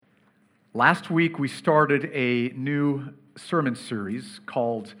Last week, we started a new sermon series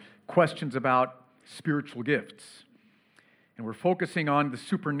called Questions About Spiritual Gifts. And we're focusing on the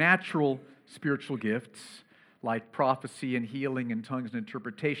supernatural spiritual gifts like prophecy and healing and tongues and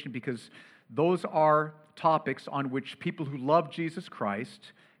interpretation, because those are topics on which people who love Jesus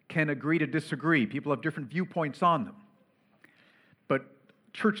Christ can agree to disagree. People have different viewpoints on them. But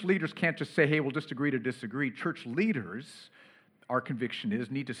church leaders can't just say, hey, we'll just agree to disagree. Church leaders, our conviction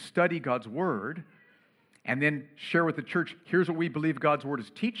is, need to study God's Word and then share with the church, here's what we believe God's Word is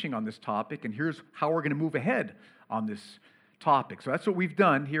teaching on this topic, and here's how we're going to move ahead on this topic. So that's what we've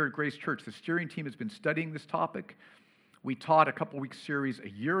done here at Grace Church. The steering team has been studying this topic. We taught a couple-week series a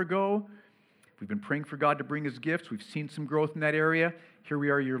year ago. We've been praying for God to bring His gifts. We've seen some growth in that area. Here we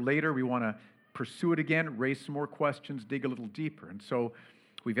are a year later. We want to pursue it again, raise some more questions, dig a little deeper. And so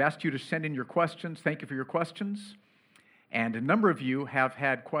we've asked you to send in your questions. Thank you for your questions. And a number of you have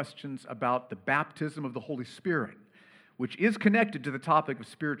had questions about the baptism of the Holy Spirit, which is connected to the topic of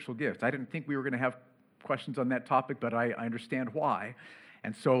spiritual gifts. I didn't think we were going to have questions on that topic, but I understand why.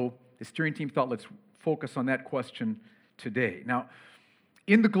 And so the steering team thought, let's focus on that question today. Now,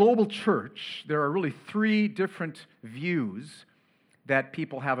 in the global church, there are really three different views that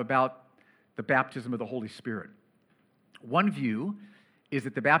people have about the baptism of the Holy Spirit. One view is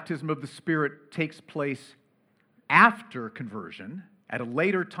that the baptism of the Spirit takes place after conversion, at a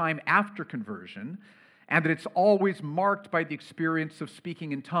later time after conversion, and that it's always marked by the experience of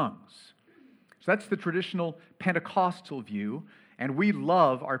speaking in tongues. So that's the traditional Pentecostal view, and we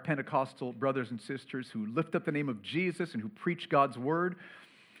love our Pentecostal brothers and sisters who lift up the name of Jesus and who preach God's Word.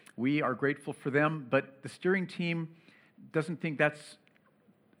 We are grateful for them, but the steering team doesn't think that's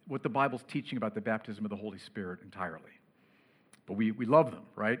what the Bible's teaching about the baptism of the Holy Spirit entirely. But we love them,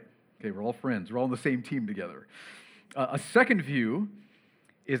 right? Okay, we're all friends. We're all on the same team together. A second view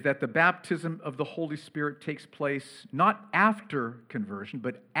is that the baptism of the Holy Spirit takes place not after conversion,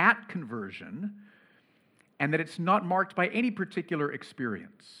 but at conversion, and that it's not marked by any particular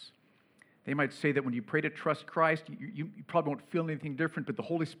experience. They might say that when you pray to trust Christ, you probably won't feel anything different, but the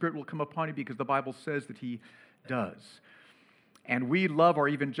Holy Spirit will come upon you because the Bible says that He does. And we love our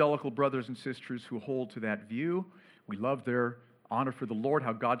evangelical brothers and sisters who hold to that view. We love their honor for the Lord,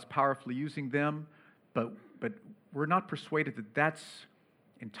 how God's powerfully using them, but we're not persuaded that that's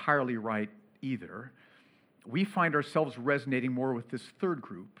entirely right either. We find ourselves resonating more with this third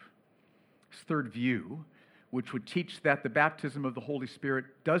group, this third view, which would teach that the baptism of the Holy Spirit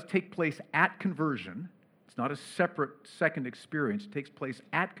does take place at conversion. It's not a separate second experience. It takes place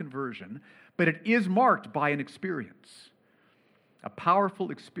at conversion, but it is marked by an experience. A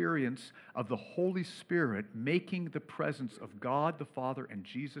powerful experience of the Holy Spirit making the presence of God the Father and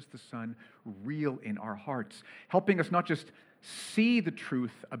Jesus the Son real in our hearts, helping us not just see the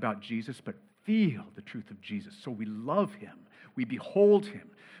truth about Jesus, but feel the truth of Jesus. So we love Him, we behold Him,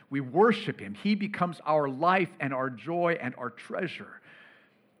 we worship Him. He becomes our life and our joy and our treasure.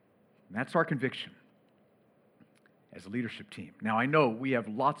 And that's our conviction as a leadership team. Now, I know we have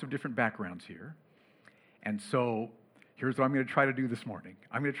lots of different backgrounds here, and so here's what I'm going to try to do this morning.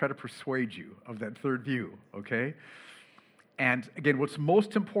 I'm going to try to persuade you of that third view, okay? And again, what's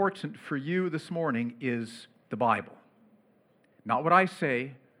most important for you this morning is the Bible. Not what I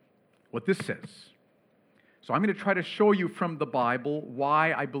say, what this says. So I'm going to try to show you from the Bible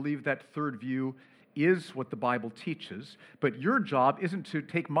why I believe that third view is what the Bible teaches. But your job isn't to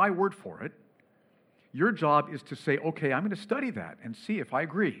take my word for it. Your job is to say, okay, I'm going to study that and see if I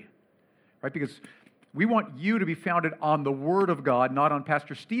agree, right? Because we want you to be founded on the Word of God, not on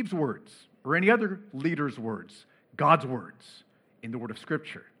Pastor Steve's words or any other leader's words, God's words in the Word of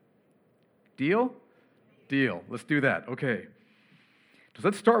Scripture. Deal? Deal. Let's do that. Okay. So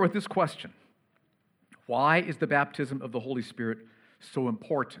let's start with this question. Why is the baptism of the Holy Spirit so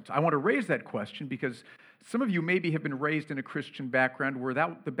important? I want to raise that question because some of you maybe have been raised in a Christian background where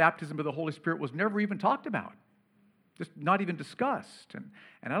the baptism of the Holy Spirit was never even talked about, just not even discussed. And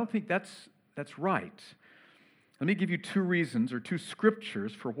I don't think that's right. Let me give you two reasons or two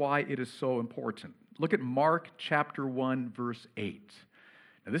scriptures for why it is so important. Look at Mark chapter 1, verse 8.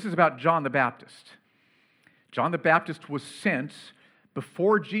 Now, this is about John the Baptist. John the Baptist was sent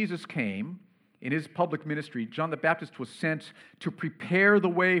before Jesus came in his public ministry. John the Baptist was sent to prepare the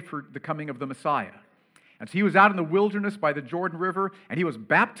way for the coming of the Messiah. And so he was out in the wilderness by the Jordan River, and he was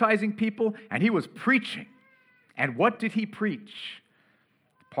baptizing people, and he was preaching. And what did he preach?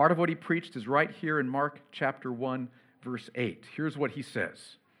 Part of what he preached is right here in Mark chapter 1, verse 8. Here's what he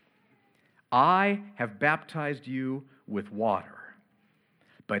says. I have baptized you with water,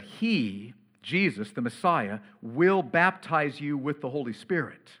 but He, Jesus, the Messiah, will baptize you with the Holy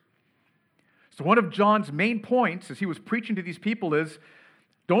Spirit. So one of John's main points as he was preaching to these people is,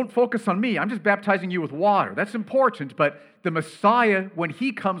 don't focus on me. I'm just baptizing you with water. That's important, but the Messiah, when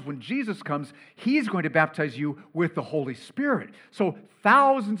he comes, when Jesus comes, he's going to baptize you with the Holy Spirit. So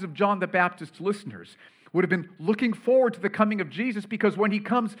thousands of John the Baptist listeners would have been looking forward to the coming of Jesus because when he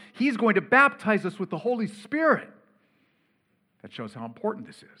comes, he's going to baptize us with the Holy Spirit. That shows how important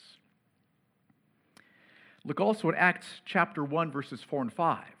this is. Look also at Acts chapter 1, verses 4 and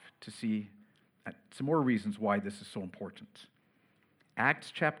 5 to see some more reasons why this is so important.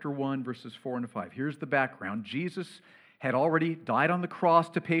 Acts chapter 1, verses 4 and 5. Here's the background. Jesus had already died on the cross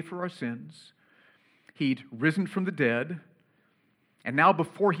to pay for our sins. He'd risen from the dead. And now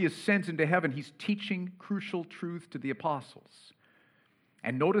before he ascends into heaven, he's teaching crucial truth to the apostles.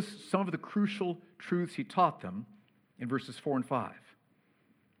 And notice some of the crucial truths he taught them in verses 4 and 5.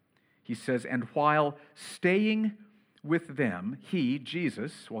 He says, and while staying with them, he,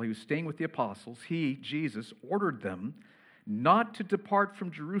 Jesus, while he was staying with the apostles, he, Jesus, ordered them not to depart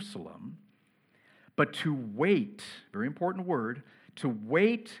from Jerusalem, but to wait, very important word, to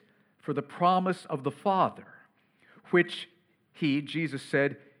wait for the promise of the Father, which he, Jesus,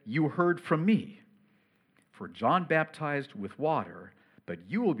 said, you heard from me. For John baptized with water, but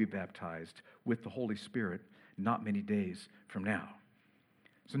you will be baptized with the Holy Spirit not many days from now.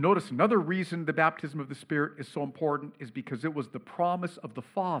 So notice another reason the baptism of the Spirit is so important is because it was the promise of the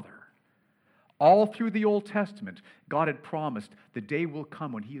Father. All through the Old Testament, God had promised the day will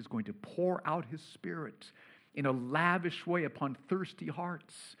come when he is going to pour out his Spirit in a lavish way upon thirsty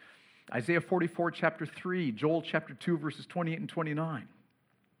hearts. Isaiah 44, chapter 3, Joel chapter 2, verses 28 and 29.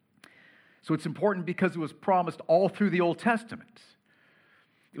 So it's important because it was promised all through the Old Testament.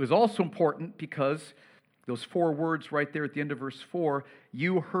 It was also important because those four words right there at the end of verse 4,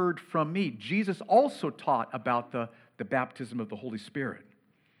 you heard from me. Jesus also taught about the baptism of the Holy Spirit.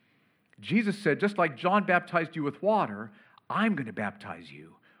 Jesus said, just like John baptized you with water, I'm going to baptize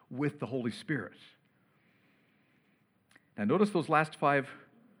you with the Holy Spirit. Now notice those last 5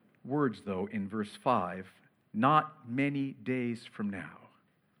 words, though, in verse 5, not many days from now.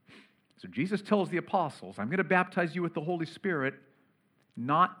 So Jesus tells the apostles, I'm going to baptize you with the Holy Spirit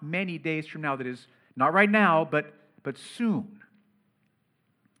not many days from now. That is, not right now, but soon.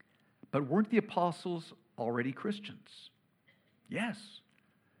 But weren't the apostles already Christians? Yes.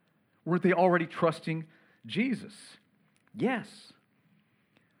 Weren't they already trusting Jesus? Yes.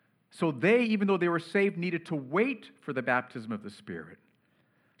 So they, even though they were saved, needed to wait for the baptism of the Spirit.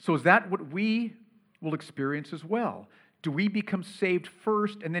 So is that what we will experience as well? Do we become saved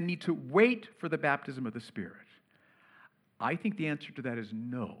first and then need to wait for the baptism of the Spirit? I think the answer to that is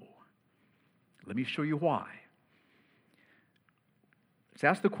no. Let me show you why. Let's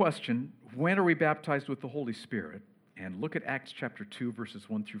ask the question, when are we baptized with the Holy Spirit? And look at Acts chapter 2, verses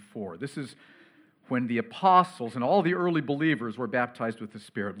 1 through 4. This is when the apostles and all the early believers were baptized with the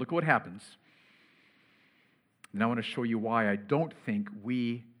Spirit. Look what happens. And I want to show you why I don't think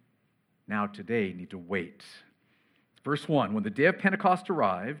we now today need to wait. Verse 1, when the day of Pentecost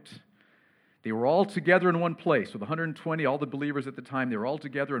arrived, they were all together in one place. With 120, all the believers at the time, they were all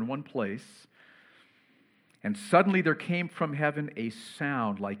together in one place. And suddenly there came from heaven a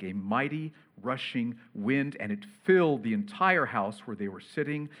sound like a mighty rushing wind, and it filled the entire house where they were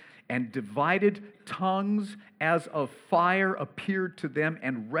sitting, and divided tongues as of fire appeared to them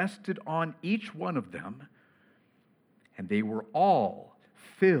and rested on each one of them. And they were all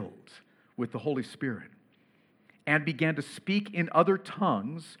filled with the Holy Spirit and began to speak in other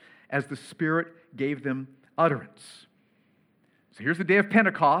tongues as the Spirit gave them utterance. So here's the day of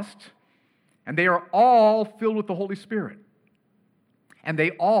Pentecost. And they are all filled with the Holy Spirit. And they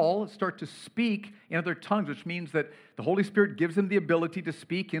all start to speak in other tongues, which means that the Holy Spirit gives them the ability to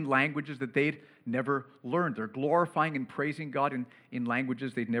speak in languages that they'd never learned. They're glorifying and praising God in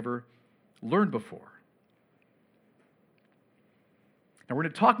languages they'd never learned before. Now, we're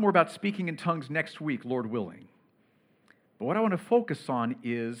going to talk more about speaking in tongues next week, Lord willing. But what I want to focus on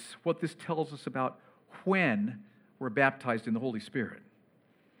is what this tells us about when we're baptized in the Holy Spirit.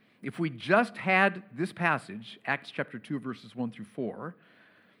 If we just had this passage, Acts chapter 2, verses 1 through 4,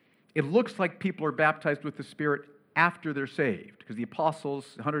 it looks like people are baptized with the Spirit after they're saved, because the apostles,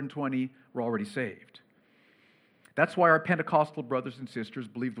 120, were already saved. That's why our Pentecostal brothers and sisters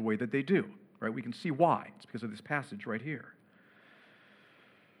believe the way that they do, right? We can see why. It's because of this passage right here.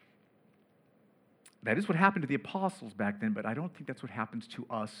 That is what happened to the apostles back then, but I don't think that's what happens to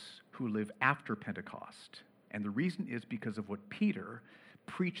us who live after Pentecost. And the reason is because of what Peter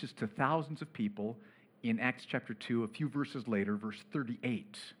preaches to thousands of people in Acts chapter 2, a few verses later, verse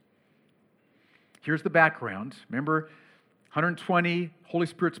 38. Here's the background. Remember, 120, Holy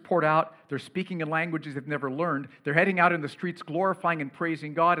Spirit's poured out. They're speaking in languages they've never learned. They're heading out in the streets glorifying and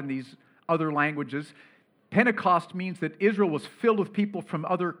praising God in these other languages. Pentecost means that Israel was filled with people from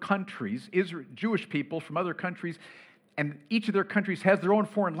other countries, Jewish people from other countries, and each of their countries has their own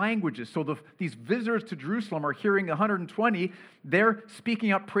foreign languages. So these visitors to Jerusalem are hearing 120. They're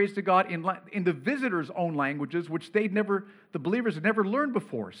speaking out praise to God in the visitors' own languages, which the believers had never learned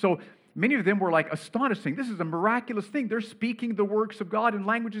before. So many of them were like astonishing. This is a miraculous thing. They're speaking the works of God in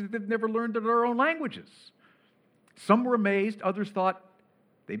languages that they've never learned in their own languages. Some were amazed. Others thought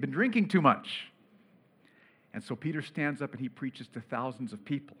they've been drinking too much. And so Peter stands up and he preaches to thousands of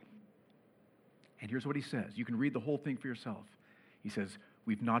people. And here's what he says. You can read the whole thing for yourself. He says,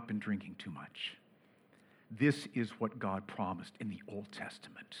 we've not been drinking too much. This is what God promised in the Old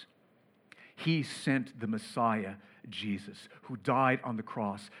Testament. He sent the Messiah, Jesus, who died on the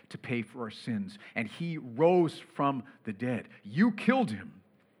cross to pay for our sins. And he rose from the dead. You killed him,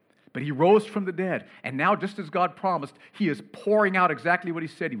 but he rose from the dead. And now, just as God promised, he is pouring out exactly what he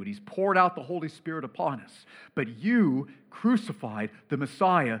said he would. He's poured out the Holy Spirit upon us. But you crucified the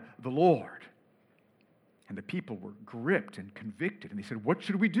Messiah, the Lord. And the people were gripped and convicted. And they said, what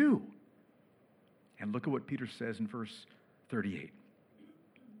should we do? And look at what Peter says in verse 38.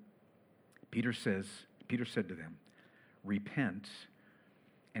 Peter said to them, repent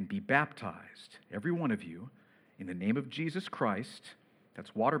and be baptized, every one of you, in the name of Jesus Christ.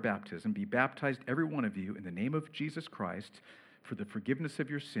 That's water baptism. Be baptized, every one of you, in the name of Jesus Christ for the forgiveness of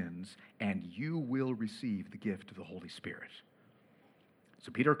your sins, and you will receive the gift of the Holy Spirit.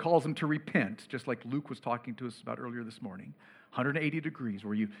 So Peter calls them to repent, just like Luke was talking to us about earlier this morning. 180 degrees,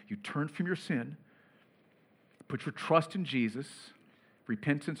 where you turn from your sin, put your trust in Jesus.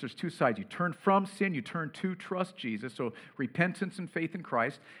 Repentance, there's two sides. You turn from sin, you turn to trust Jesus. So repentance and faith in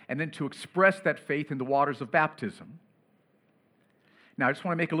Christ, and then to express that faith in the waters of baptism. Now, I just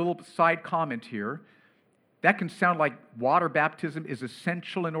want to make a little side comment here. That can sound like water baptism is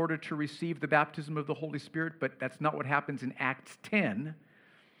essential in order to receive the baptism of the Holy Spirit, but that's not what happens in Acts 10,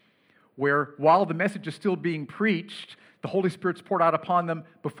 where while the message is still being preached, the Holy Spirit's poured out upon them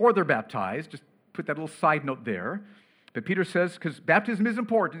before they're baptized. Just put that little side note there. But Peter says, because baptism is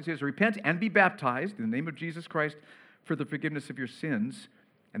important, he says, repent and be baptized in the name of Jesus Christ for the forgiveness of your sins.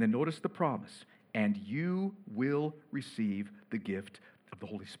 And then notice the promise, and you will receive the gift of the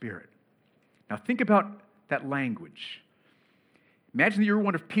Holy Spirit. Now think about that language. Imagine that you're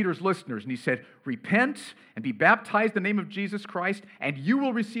one of Peter's listeners, and he said, repent and be baptized in the name of Jesus Christ, and you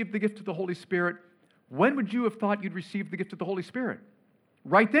will receive the gift of the Holy Spirit. When would you have thought you'd receive the gift of the Holy Spirit?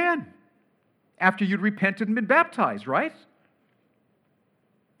 Right then, after you'd repented and been baptized, right?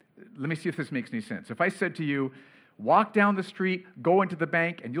 Let me see if this makes any sense. If I said to you, walk down the street, go into the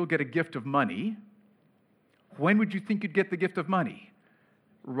bank, and you'll get a gift of money, when would you think you'd get the gift of money?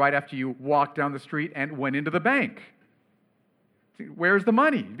 Right after you walked down the street and went into the bank. Where's the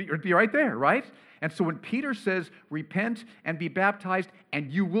money? It'd be right there, right? And so when Peter says, repent and be baptized,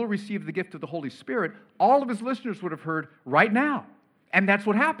 and you will receive the gift of the Holy Spirit, all of his listeners would have heard right now. And that's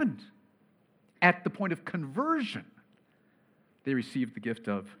what happened. At the point of conversion, they received the gift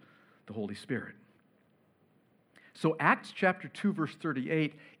of the Holy Spirit. So Acts chapter 2, verse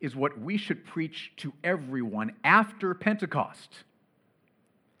 38 is what we should preach to everyone after Pentecost.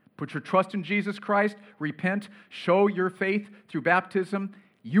 Put your trust in Jesus Christ, repent, show your faith through baptism.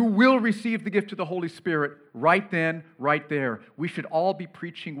 You will receive the gift of the Holy Spirit right then, right there. We should all be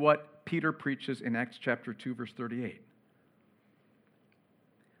preaching what Peter preaches in Acts chapter 2, verse 38.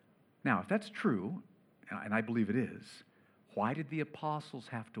 Now, if that's true, and I believe it is, why did the apostles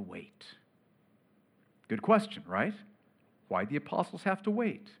have to wait? Good question, right? Why did the apostles have to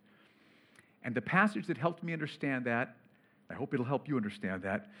wait? And the passage that helped me understand that, I hope it'll help you understand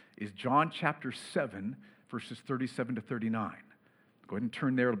that, is John chapter 7, verses 37 to 39. Go ahead and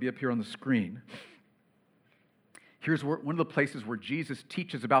turn there. It'll be up here on the screen. Here's one of the places where Jesus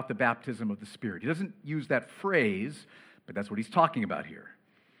teaches about the baptism of the Spirit. He doesn't use that phrase, but that's what he's talking about here.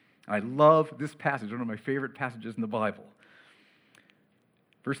 I love this passage, one of my favorite passages in the Bible.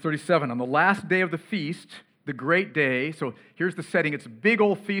 Verse 37, on the last day of the feast, the great day, so here's the setting. It's a big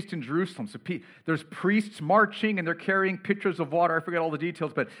old feast in Jerusalem. So there's priests marching, and they're carrying pitchers of water. I forget all the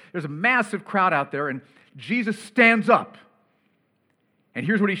details, but there's a massive crowd out there, and Jesus stands up. And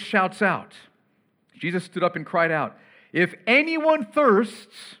here's what he shouts out. Jesus stood up and cried out, if anyone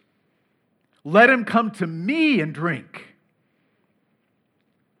thirsts, let him come to me and drink.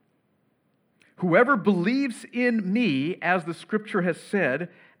 Whoever believes in me, as the scripture has said,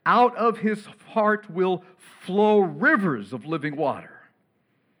 out of his heart will flow rivers of living water.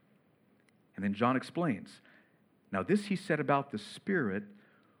 And then John explains, Now this he said about the Spirit,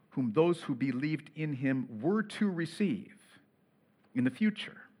 whom those who believed in him were to receive in the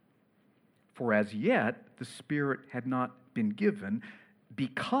future. For as yet the Spirit had not been given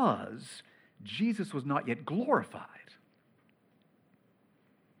because Jesus was not yet glorified.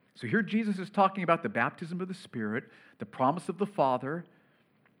 So here Jesus is talking about the baptism of the Spirit, the promise of the Father,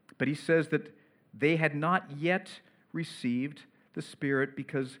 but he says that they had not yet received the Spirit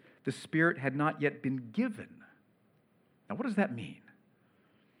because the Spirit had not yet been given. Now, what does that mean?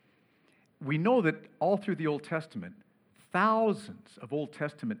 We know that all through the Old Testament, thousands of Old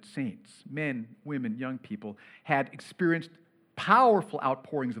Testament saints, men, women, young people, had experienced powerful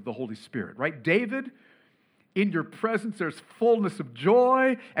outpourings of the Holy Spirit, right? David, in your presence there's fullness of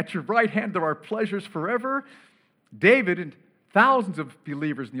joy. At your right hand there are pleasures forever. David and thousands of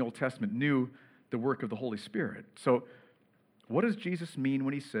believers in the Old Testament knew the work of the Holy Spirit. So what does Jesus mean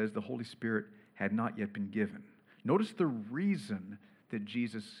when he says the Holy Spirit had not yet been given? Notice the reason that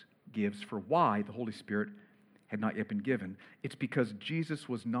Jesus gives for why the Holy Spirit had not yet been given. It's because Jesus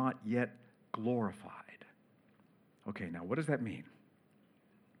was not yet glorified. Okay, now what does that mean?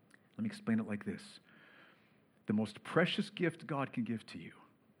 Let me explain it like this. The most precious gift God can give to you,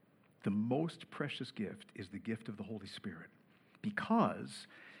 the most precious gift is the gift of the Holy Spirit, because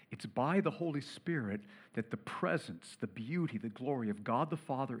it's by the Holy Spirit that the presence, the beauty, the glory of God the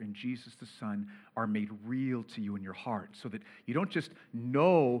Father and Jesus the Son are made real to you in your heart, so that you don't just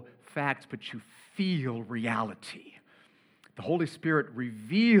know facts, but you feel reality. The Holy Spirit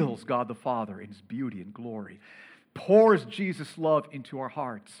reveals God the Father in his beauty and glory, pours Jesus' love into our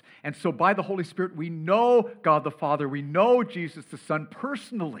hearts. And so by the Holy Spirit, we know God the Father, we know Jesus the Son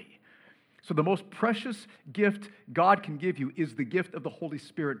personally. So the most precious gift God can give you is the gift of the Holy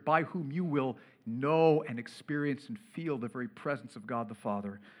Spirit, by whom you will know and experience and feel the very presence of God the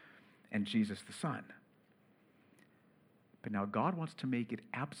Father and Jesus the Son. But now God wants to make it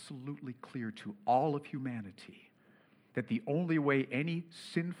absolutely clear to all of humanity that the only way any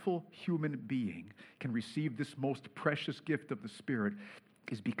sinful human being can receive this most precious gift of the Spirit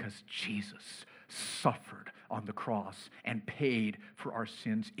is because Jesus suffered on the cross and paid for our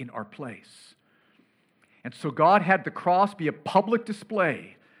sins in our place. And so God had the cross be a public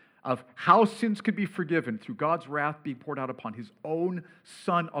display of how sins could be forgiven through God's wrath being poured out upon his own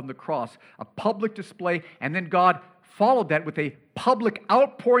Son on the cross, a public display, and then God followed that with a public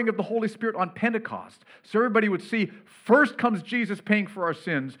outpouring of the Holy Spirit on Pentecost. So everybody would see, first comes Jesus paying for our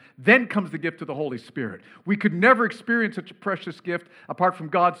sins, then comes the gift of the Holy Spirit. We could never experience such a precious gift apart from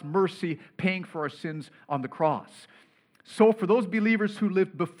God's mercy paying for our sins on the cross. So for those believers who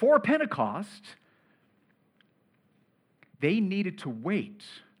lived before Pentecost, they needed to wait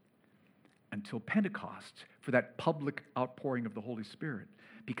until Pentecost for that public outpouring of the Holy Spirit,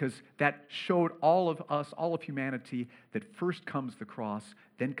 because that showed all of us, all of humanity, that first comes the cross,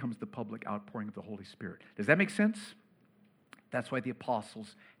 then comes the public outpouring of the Holy Spirit. Does that make sense? That's why the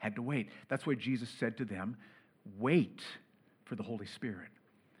apostles had to wait. That's why Jesus said to them, wait for the Holy Spirit,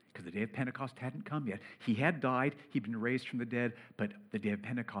 because the day of Pentecost hadn't come yet. He had died, he'd been raised from the dead, but the day of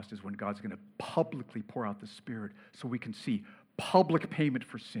Pentecost is when God's going to publicly pour out the Spirit so we can see public payment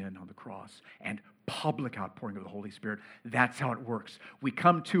for sin on the cross and public outpouring of the Holy Spirit. That's how it works. We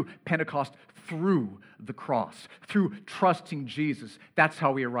come to Pentecost through the cross, through trusting Jesus. That's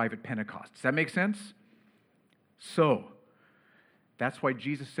how we arrive at Pentecost. Does that make sense? So, that's why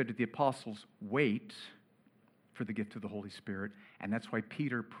Jesus said to the apostles, wait for the gift of the Holy Spirit. And that's why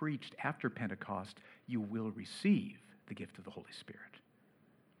Peter preached after Pentecost, you will receive the gift of the Holy Spirit.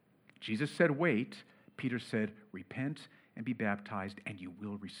 Jesus said, wait. Peter said, repent and be baptized, and you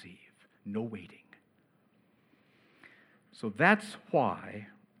will receive. No waiting. So that's why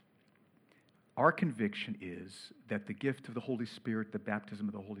our conviction is that the gift of the Holy Spirit, the baptism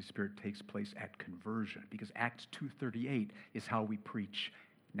of the Holy Spirit, takes place at conversion, because Acts 2:38 is how we preach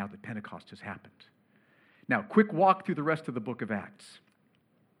now that Pentecost has happened. Now, quick walk through the rest of the book of Acts.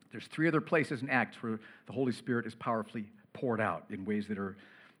 There's 3 other places in Acts where the Holy Spirit is powerfully poured out in ways that are,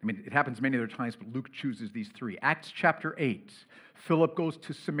 it happens many other times, but Luke chooses these 3. Acts chapter 8, Philip goes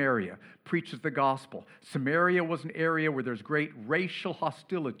to Samaria, preaches the gospel. Samaria was an area where there's great racial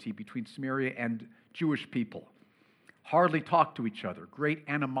hostility between Samaria and Jewish people. Hardly talk to each other, great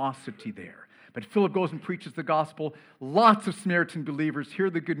animosity there. But Philip goes and preaches the gospel. Lots of Samaritan believers hear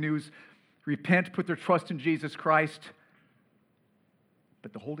the good news, repent, put their trust in Jesus Christ.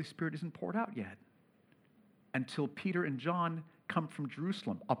 But the Holy Spirit isn't poured out yet until Peter and John come from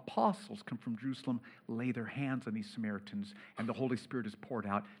Jerusalem. Apostles come from Jerusalem, lay their hands on these Samaritans, and the Holy Spirit is poured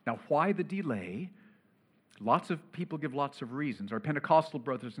out. Now, why the delay? Lots of people give lots of reasons. Our Pentecostal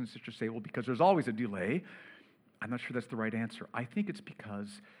brothers and sisters say, well, because there's always a delay. I'm not sure that's the right answer. I think it's because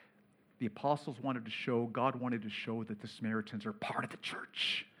the apostles wanted to show, God wanted to show that the Samaritans are part of the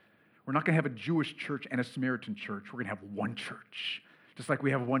church. We're not going to have a Jewish church and a Samaritan church. We're going to have one church, just like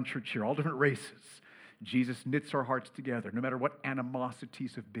we have one church here, all different races. Jesus knits our hearts together. No matter what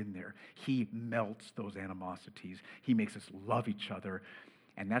animosities have been there, he melts those animosities. He makes us love each other.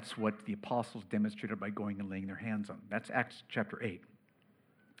 And that's what the apostles demonstrated by going and laying their hands on them. That's Acts chapter 8.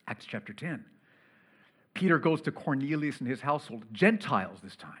 Acts chapter 10. Peter goes to Cornelius and his household, Gentiles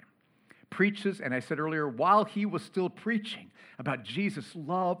this time. Preaches, and I said earlier, while he was still preaching about Jesus'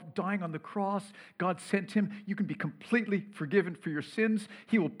 love, dying on the cross, God sent him. You can be completely forgiven for your sins.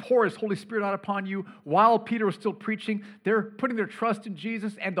 He will pour his Holy Spirit out upon you. While Peter was still preaching, they're putting their trust in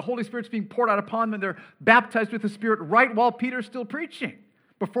Jesus, and the Holy Spirit's being poured out upon them, and they're baptized with the Spirit right while Peter's still preaching,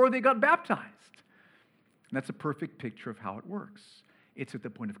 before they got baptized. And that's a perfect picture of how it works. It's at the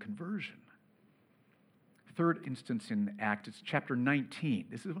point of conversion. Third instance in Acts, it's chapter 19.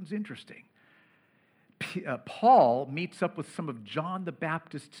 This one's interesting. Paul meets up with some of John the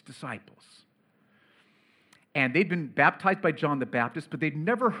Baptist's disciples. And they'd been baptized by John the Baptist, but they'd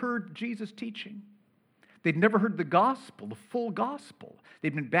never heard Jesus teaching. They'd never heard the gospel, the full gospel.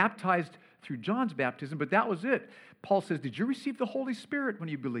 They'd been baptized through John's baptism, but that was it. Paul says, did you receive the Holy Spirit when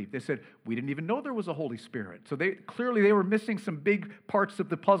you believed? They said, we didn't even know there was a Holy Spirit. So they were missing some big parts of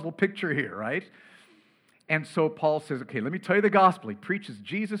the puzzle picture here, right? And so Paul says, okay, let me tell you the gospel. He preaches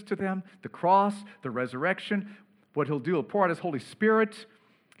Jesus to them, the cross, the resurrection. What he'll do, he'll pour out his Holy Spirit.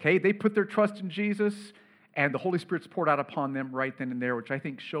 Okay, they put their trust in Jesus, and the Holy Spirit's poured out upon them right then and there, which I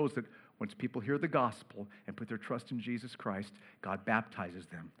think shows that once people hear the gospel and put their trust in Jesus Christ, God baptizes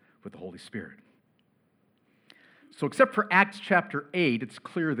them with the Holy Spirit. So except for Acts chapter 8, it's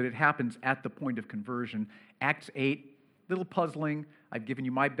clear that it happens at the point of conversion. Acts 8, little puzzling. I've given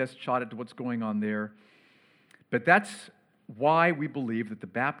you my best shot at what's going on there. But that's why we believe that the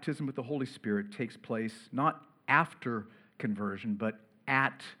baptism with the Holy Spirit takes place not after conversion, but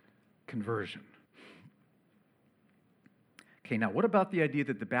at conversion. Okay, now what about the idea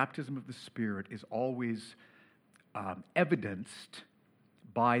that the baptism of the Spirit is always evidenced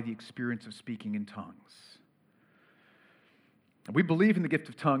by the experience of speaking in tongues? We believe in the gift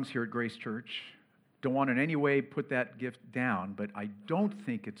of tongues here at Grace Church. Don't want in any way put that gift down, but I don't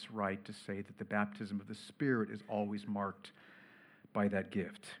think it's right to say that the baptism of the Spirit is always marked by that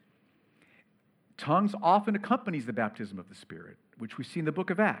gift. Tongues often accompanies the baptism of the Spirit, which we see in the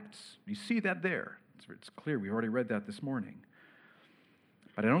book of Acts. You see that there. It's clear. We already read that this morning.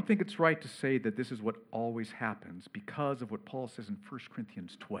 But I don't think it's right to say that this is what always happens because of what Paul says in 1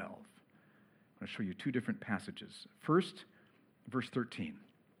 Corinthians 12. I'm going to show you two different passages. First, verse 13.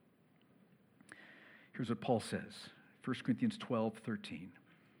 Here's what Paul says, 1 Corinthians 12:13.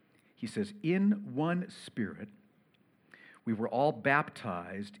 He says, in one Spirit, we were all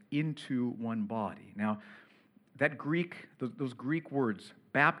baptized into one body. Now, that those Greek words,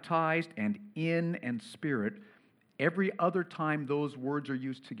 baptized and in and Spirit, every other time those words are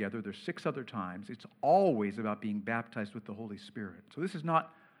used together, there's 6 other times, it's always about being baptized with the Holy Spirit. So this is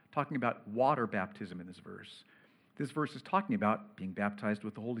not talking about water baptism in this verse. This verse is talking about being baptized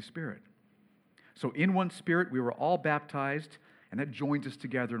with the Holy Spirit. So in one Spirit, we were all baptized, and that joins us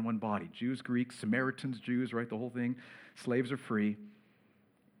together in one body. Jews, Greeks, Samaritans, Jews, right, the whole thing. Slaves are free.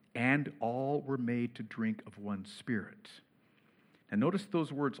 And all were made to drink of one Spirit. And notice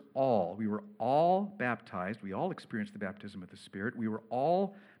those words, all. We were all baptized. We all experienced the baptism of the Spirit. We were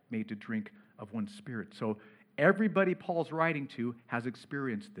all made to drink of one Spirit. So everybody Paul's writing to has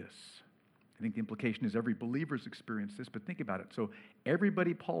experienced this. I think the implication is every believer's experienced this, but think about it. So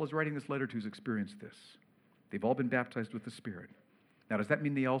everybody Paul is writing this letter to has experienced this. They've all been baptized with the Spirit. Now, does that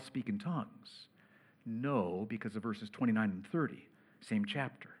mean they all speak in tongues? No, because of verses 29 and 30, same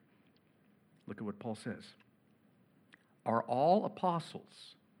chapter. Look at what Paul says. Are all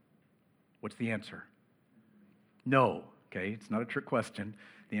apostles? What's the answer? No. Okay, it's not a trick question.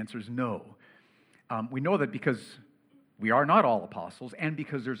 The answer is no. We know that because we are not all apostles, and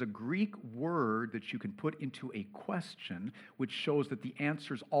because there's a Greek word that you can put into a question which shows that the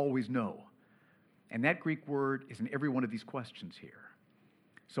answer is always no. And that Greek word is in every one of these questions here.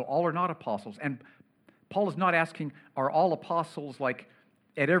 So all are not apostles. And Paul is not asking, are all apostles like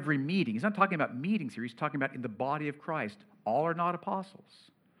at every meeting? He's not talking about meetings here. He's talking about in the body of Christ. All are not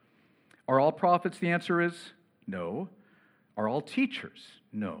apostles. Are all prophets? The answer is no. Are all teachers?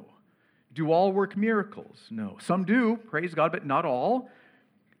 No. Do all work miracles? No. Some do, praise God, but not all.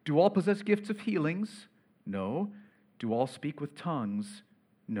 Do all possess gifts of healings? No. Do all speak with tongues?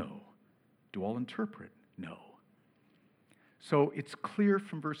 No. Do all interpret? No. So it's clear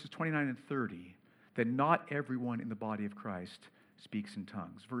from verses 29 and 30 then not everyone in the body of Christ speaks in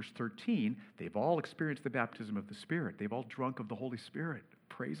tongues. Verse 13, they've all experienced the baptism of the Spirit. They've all drunk of the Holy Spirit.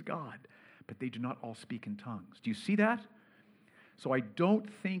 Praise God. But they do not all speak in tongues. Do you see that? So I don't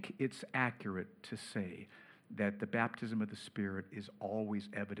think it's accurate to say that the baptism of the Spirit is always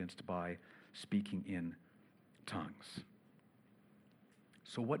evidenced by speaking in tongues.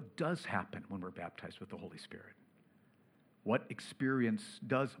 So what does happen when we're baptized with the Holy Spirit? What experience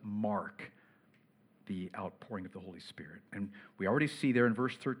does mark the outpouring of the Holy Spirit? And we already see there in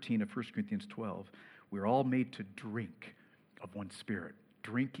verse 13 of 1 Corinthians 12, we're all made to drink of one Spirit,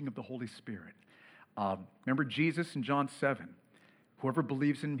 drinking of the Holy Spirit. Remember Jesus in John 7, whoever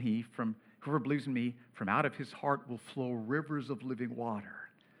believes in me, from out of his heart will flow rivers of living water.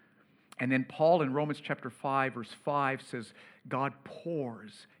 And then Paul in Romans chapter 5, verse 5 says, God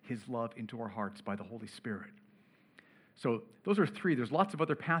pours his love into our hearts by the Holy Spirit. So those are three. There's lots of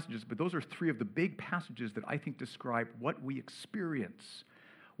other passages, but those are three of the big passages that I think describe what we experience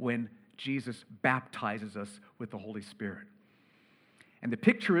when Jesus baptizes us with the Holy Spirit. And the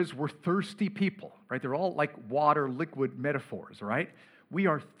picture is we're thirsty people, right? They're all like water, liquid metaphors, right? We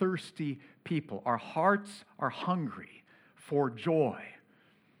are thirsty people. Our hearts are hungry for joy,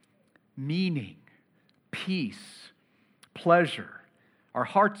 meaning, peace, pleasure. Our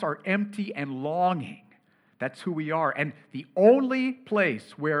hearts are empty and longing. That's who we are. And the only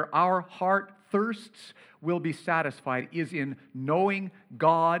place where our heart thirsts will be satisfied is in knowing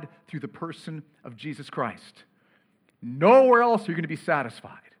God through the person of Jesus Christ. Nowhere else are you going to be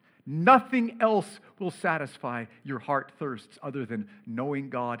satisfied. Nothing else will satisfy your heart thirsts other than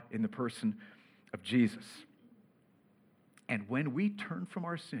knowing God in the person of Jesus. And when we turn from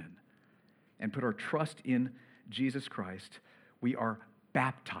our sin and put our trust in Jesus Christ, we are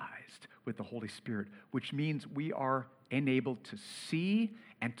baptized with the Holy Spirit, which means we are enabled to see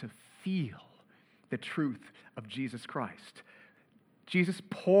and to feel the truth of Jesus Christ. Jesus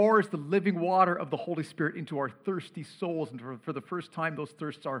pours the living water of the Holy Spirit into our thirsty souls, and for the first time, those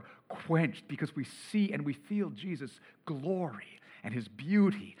thirsts are quenched because we see and we feel Jesus' glory and his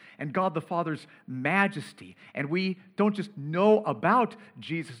beauty and God the Father's majesty. And we don't just know about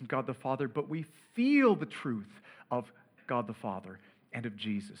Jesus and God the Father, but we feel the truth of God the Father and of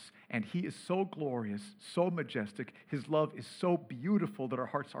Jesus. And he is so glorious, so majestic. His love is so beautiful that our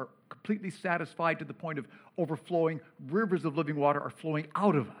hearts are completely satisfied to the point of overflowing. Rivers of living water are flowing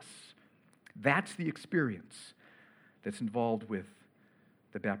out of us. That's the experience that's involved with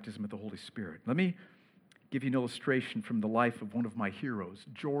the baptism of the Holy Spirit. Let me give you an illustration from the life of one of my heroes,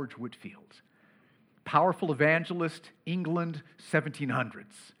 George Whitefield. Powerful evangelist, England,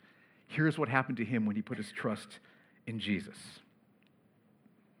 1700s. Here's what happened to him when he put his trust in Jesus.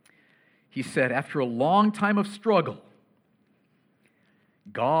 He said, after a long time of struggle,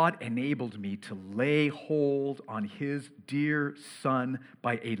 God enabled me to lay hold on his dear Son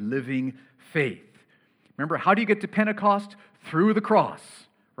by a living faith. Remember, how do you get to Pentecost? Through the cross,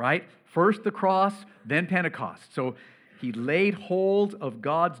 right? First the cross, then Pentecost. So he laid hold of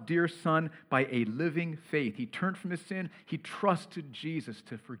God's dear Son by a living faith. He turned from his sin. He trusted Jesus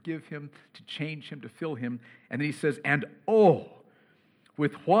to forgive him, to change him, to fill him. And then he says, and oh,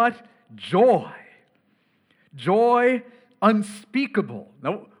 with what joy. Joy unspeakable.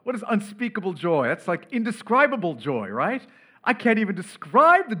 Now, what is unspeakable joy? That's like indescribable joy, right? I can't even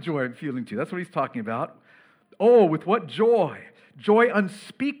describe the joy I'm feeling too. That's what he's talking about. Oh, with what joy. Joy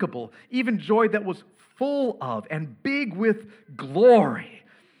unspeakable. Even joy that was full of and big with glory.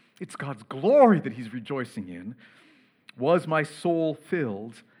 It's God's glory that he's rejoicing in. Was my soul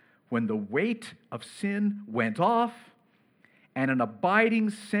filled when the weight of sin went off, and an abiding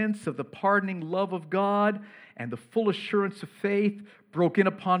sense of the pardoning love of God and the full assurance of faith broke in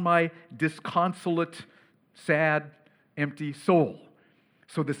upon my disconsolate, sad, empty soul.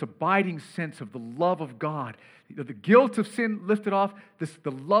 So this abiding sense of the love of God, the guilt of sin lifted off,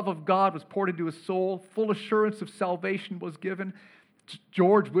 the love of God was poured into his soul, full assurance of salvation was given.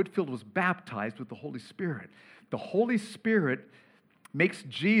 George Whitefield was baptized with the Holy Spirit. The Holy Spirit makes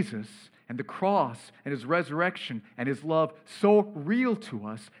Jesus and the cross and his resurrection and his love so real to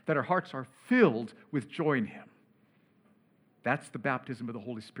us that our hearts are filled with joy in him. That's the baptism of the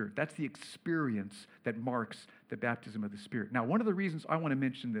Holy Spirit. That's the experience that marks the baptism of the Spirit. Now, one of the reasons I want to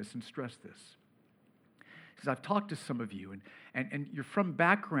mention this and stress this is I've talked to some of you, and you're from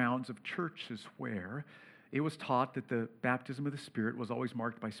backgrounds of churches where it was taught that the baptism of the Spirit was always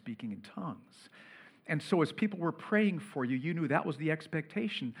marked by speaking in tongues. And so as people were praying for you, you knew that was the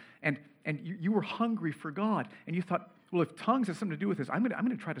expectation. And you were hungry for God. And you thought, well, if tongues has something to do with this, I'm going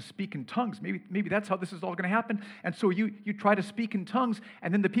to try to speak in tongues. Maybe that's how this is all going to happen. And so you try to speak in tongues,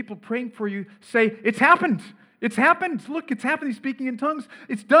 and then the people praying for you say, it's happened. It's happened. Look, it's happened. He's speaking in tongues.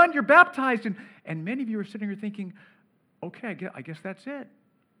 It's done. You're baptized. And many of you are sitting here thinking, okay, I guess that's it.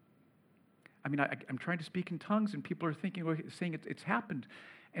 I mean, I'm trying to speak in tongues, and people are saying it's happened.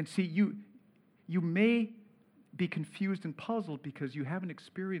 And see, you may be confused and puzzled because you haven't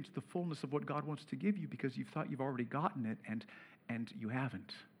experienced the fullness of what God wants to give you because you've thought you've already gotten it, and you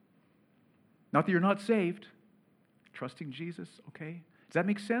haven't. Not that you're not saved. Trusting Jesus, okay? Does that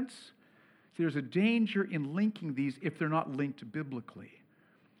make sense? See, there's a danger in linking these if they're not linked biblically.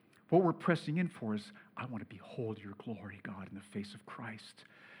 What we're pressing in for is, I want to behold your glory, God, in the face of Christ.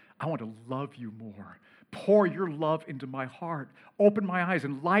 I want to love you more. Pour your love into my heart. Open my eyes,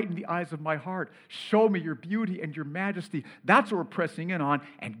 enlighten the eyes of my heart. Show me your beauty and your majesty. That's what we're pressing in on,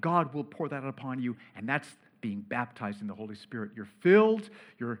 and God will pour that upon you, and that's being baptized in the Holy Spirit. You're filled,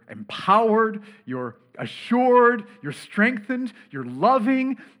 you're empowered, you're assured, you're strengthened, you're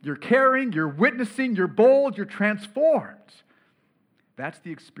loving, you're caring, you're witnessing, you're bold, you're transformed. That's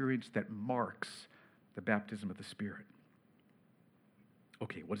the experience that marks the baptism of the Spirit.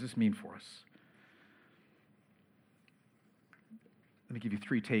 Okay, what does this mean for us? Let me give you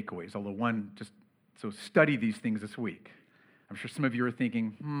 3 takeaways, although one, so study these things this week. I'm sure some of you are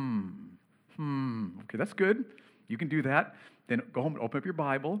thinking, okay, that's good. You can do that. Then go home and open up your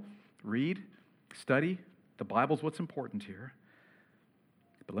Bible, read, study. The Bible's what's important here.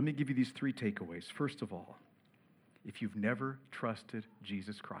 But let me give you these 3 takeaways. First of all, if you've never trusted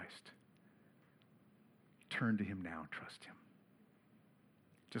Jesus Christ, turn to him now and trust him.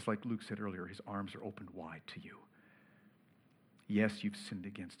 Just like Luke said earlier, his arms are opened wide to you. Yes, you've sinned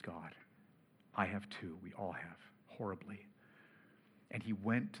against God. I have too. We all have, horribly. And he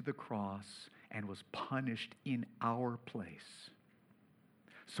went to the cross and was punished in our place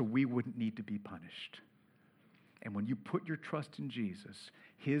so we wouldn't need to be punished. And when you put your trust in Jesus,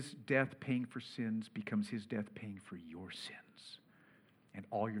 his death paying for sins becomes his death paying for your sins. And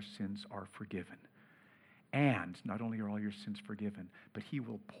all your sins are forgiven. And not only are all your sins forgiven, but he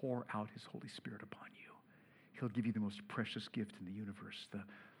will pour out his Holy Spirit upon you. He'll give you the most precious gift in the universe,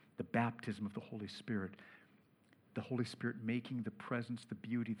 the baptism of the Holy Spirit. The Holy Spirit making the presence, the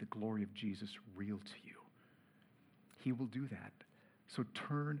beauty, the glory of Jesus real to you. He will do that. So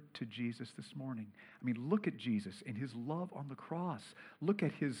turn to Jesus this morning. I mean, look at Jesus and his love on the cross. Look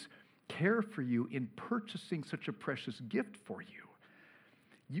at his care for you in purchasing such a precious gift for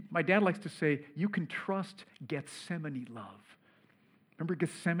you. My dad likes to say, you can trust Gethsemane love. Remember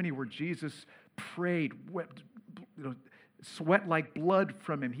Gethsemane where Jesus prayed, wept, sweat like blood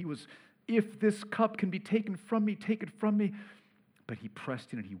from him. He was, if this cup can be taken from me, take it from me. But he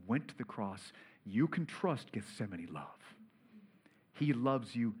pressed in and he went to the cross. You can trust Gethsemane love. He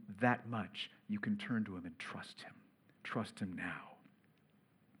loves you that much. You can turn to him and trust him. Trust him now.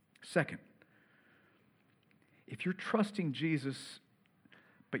 Second, if you're trusting Jesus,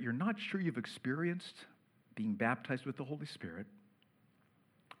 but you're not sure you've experienced being baptized with the Holy Spirit,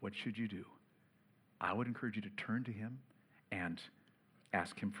 what should you do? I would encourage you to turn to him and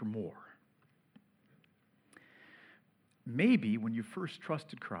ask him for more. Maybe when you first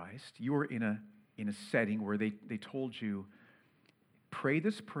trusted Christ, you were in a setting where they told you, pray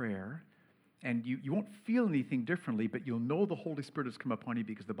this prayer, and you won't feel anything differently, but you'll know the Holy Spirit has come upon you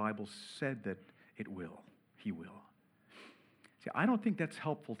because the Bible said that it will. He will. See, I don't think that's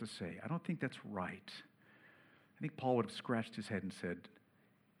helpful to say. I don't think that's right. I think Paul would have scratched his head and said,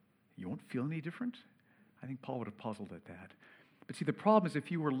 you won't feel any different? I think Paul would have puzzled at that. But see, the problem is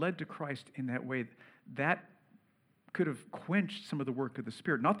if you were led to Christ in that way, that could have quenched some of the work of the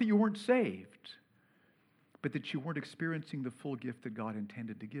Spirit. Not that you weren't saved, but that you weren't experiencing the full gift that God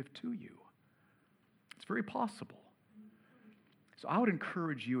intended to give to you. It's very possible. So I would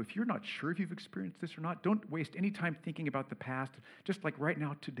encourage you, if you're not sure if you've experienced this or not, don't waste any time thinking about the past. Just like right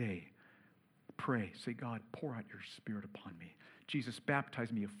now today, pray. Say, God, pour out your Spirit upon me. Jesus,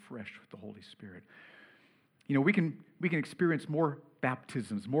 baptize me afresh with the Holy Spirit. You know, we can experience more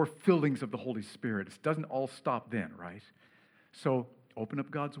baptisms, more fillings of the Holy Spirit. It doesn't all stop then, right? So open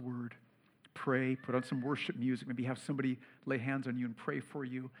up God's Word, pray, put on some worship music, maybe have somebody lay hands on you and pray for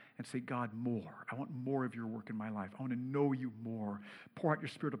you and say, God, more. I want more of your work in my life. I want to know you more. Pour out your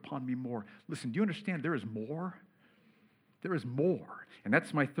Spirit upon me more. Listen, do you understand there is more? There is more. And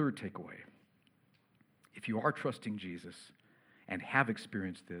that's my third takeaway. If you are trusting Jesus and have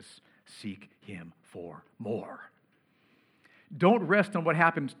experienced this, seek him for more. Don't rest on what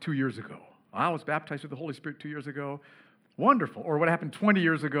happened 2 years ago. I was baptized with the Holy Spirit 2 years ago. Wonderful. Or what happened 20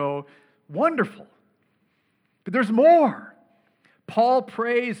 years ago. Wonderful. But there's more. Paul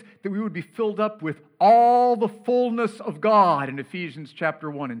prays that we would be filled up with all the fullness of God in Ephesians chapter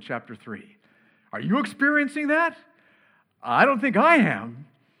 1 and chapter 3. Are you experiencing that? I don't think I am.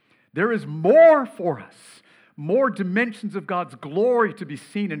 There is more for us, more dimensions of God's glory to be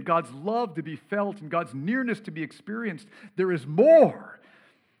seen and God's love to be felt and God's nearness to be experienced. There is more.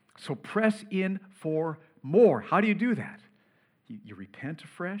 So press in for more. How do you do that? You repent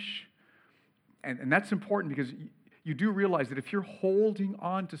afresh. And that's important because you do realize that if you're holding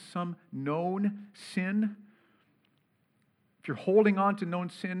on to some known sin, if you're holding on to known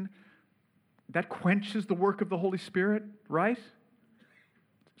sin, that quenches the work of the Holy Spirit, right?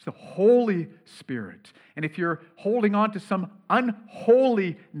 It's the Holy Spirit. And if you're holding on to some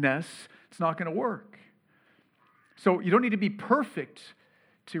unholiness, it's not going to work. So you don't need to be perfect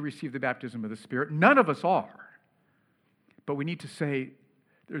to receive the baptism of the Spirit. None of us are. But we need to say,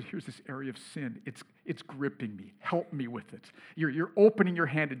 here's this area of sin. It's gripping me. Help me with it. You're opening your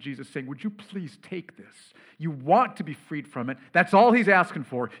hand to Jesus saying, would you please take this? You want to be freed from it. That's all he's asking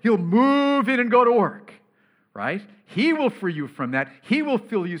for. He'll move in and go to work, right? He will free you from that. He will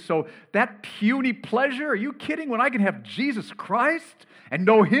fill you. So that puny pleasure, are you kidding? When I can have Jesus Christ and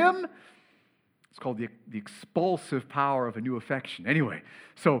know him, it's called the expulsive power of a new affection. Anyway,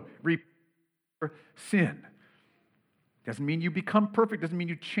 so sin. Doesn't mean you become perfect. Doesn't mean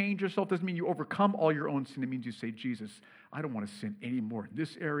you change yourself. Doesn't mean you overcome all your own sin. It means you say, Jesus, I don't want to sin anymore.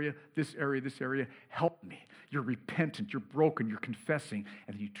 This area, this area, this area, help me. You're repentant. You're broken. You're confessing.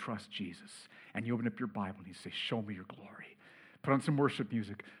 And then you trust Jesus. And you open up your Bible and you say, show me your glory. Put on some worship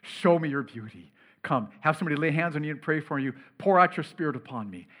music. Show me your beauty. Come. Have somebody lay hands on you and pray for you. Pour out your Spirit upon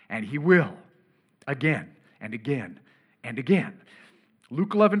me. And he will. Again and again and again. Luke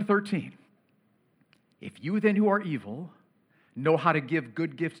 11:13. If you then who are evil know how to give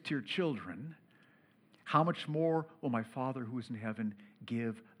good gifts to your children, how much more will my Father who is in heaven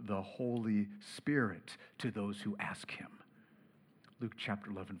give the Holy Spirit to those who ask him? Luke chapter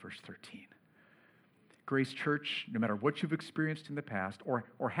 11, verse 13. Grace Church, no matter what you've experienced in the past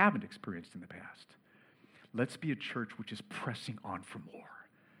or haven't experienced in the past, let's be a church which is pressing on for more.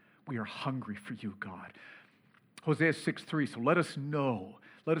 We are hungry for you, God. Hosea 6:3, so let us know.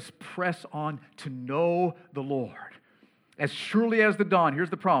 Let us press on to know the Lord. As surely as the dawn, here's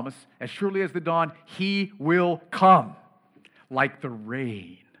the promise, as surely as the dawn, he will come like the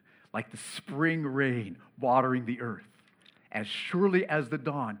rain, like the spring rain watering the earth. As surely as the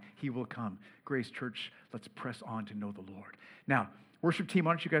dawn, he will come. Grace Church, let's press on to know the Lord. Now, worship team,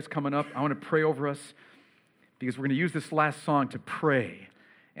 why don't you guys coming up? I want to pray over us because we're going to use this last song to pray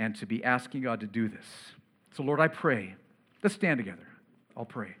and to be asking God to do this. So Lord, I pray. Let's stand together. I'll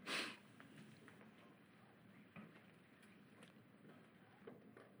pray.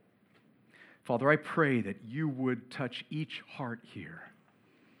 Father, I pray that you would touch each heart here.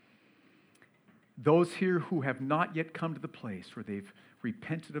 Those here who have not yet come to the place where they've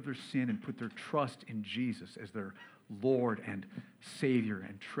repented of their sin and put their trust in Jesus as their Lord and Savior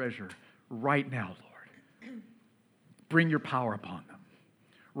and treasure right now, Lord. Bring your power upon them.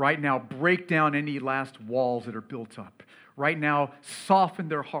 Right now, break down any last walls that are built up. Right now, soften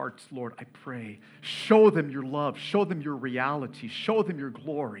their hearts, Lord, I pray. Show them your love. Show them your reality. Show them your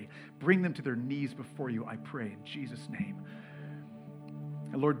glory. Bring them to their knees before you, I pray, in Jesus' name.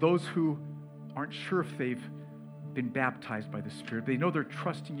 And Lord, those who aren't sure if they've been baptized by the Spirit, they know they're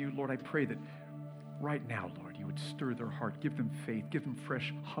trusting you, Lord, I pray that right now, Lord, you would stir their heart. Give them faith. Give them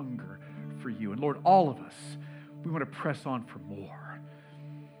fresh hunger for you. And Lord, all of us, we want to press on for more.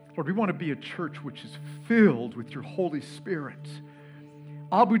 Lord, we want to be a church which is filled with your Holy Spirit.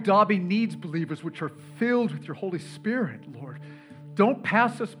 Abu Dhabi needs believers which are filled with your Holy Spirit, Lord. Don't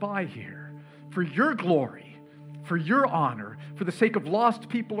pass us by here. For your glory, for your honor, for the sake of lost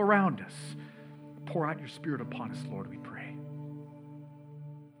people around us, pour out your Spirit upon us, Lord. We